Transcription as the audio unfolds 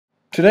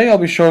Today I'll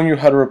be showing you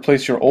how to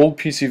replace your old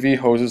PCV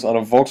hoses on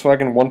a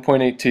Volkswagen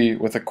 1.8t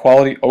with a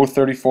quality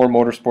 034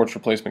 Motorsports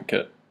replacement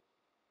kit.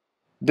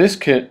 This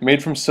kit,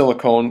 made from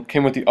silicone,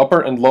 came with the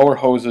upper and lower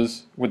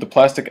hoses with the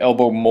plastic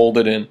elbow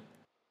molded in.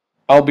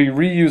 I'll be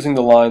reusing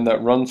the line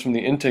that runs from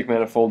the intake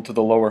manifold to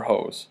the lower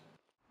hose.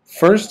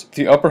 First,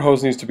 the upper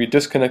hose needs to be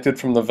disconnected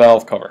from the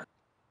valve cover.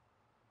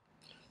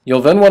 You'll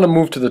then want to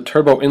move to the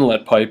turbo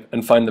inlet pipe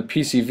and find the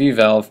PCV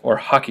valve or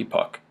hockey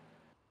puck.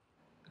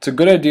 It's a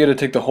good idea to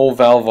take the whole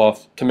valve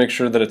off to make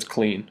sure that it's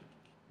clean.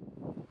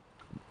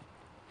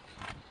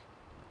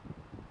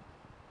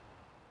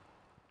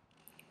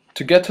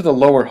 To get to the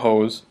lower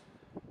hose,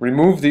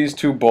 remove these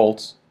two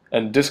bolts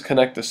and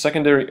disconnect the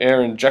secondary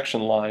air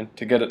injection line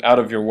to get it out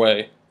of your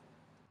way.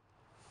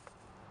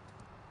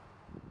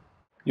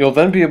 You'll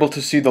then be able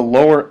to see the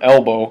lower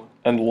elbow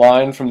and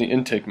line from the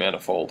intake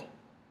manifold.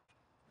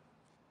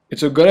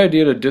 It's a good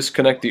idea to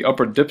disconnect the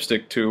upper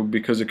dipstick tube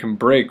because it can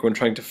break when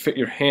trying to fit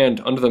your hand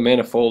under the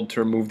manifold to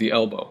remove the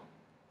elbow.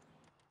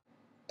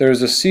 There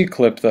is a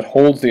C-clip that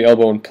holds the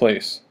elbow in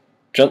place.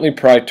 Gently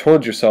pry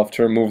towards yourself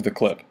to remove the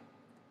clip.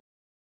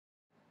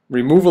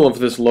 Removal of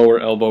this lower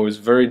elbow is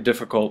very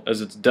difficult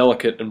as it's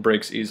delicate and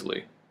breaks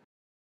easily.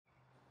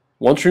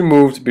 Once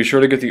removed, be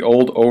sure to get the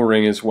old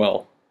O-ring as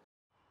well.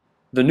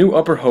 The new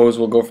upper hose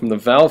will go from the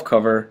valve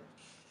cover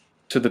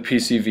to the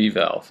PCV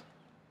valve.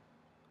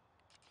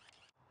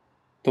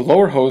 The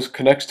lower hose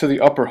connects to the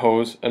upper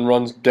hose and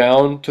runs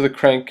down to the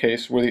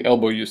crankcase where the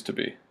elbow used to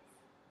be.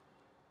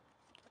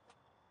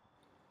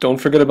 Don't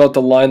forget about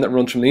the line that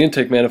runs from the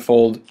intake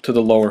manifold to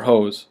the lower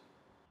hose.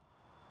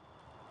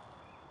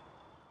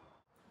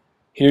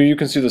 Here you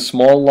can see the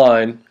small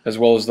line as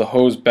well as the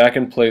hose back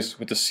in place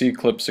with the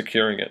C-clip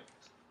securing it.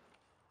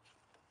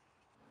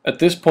 At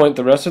this point,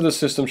 the rest of the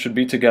system should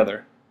be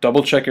together.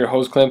 Double check your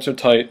hose clamps are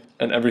tight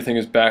and everything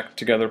is back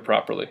together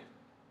properly.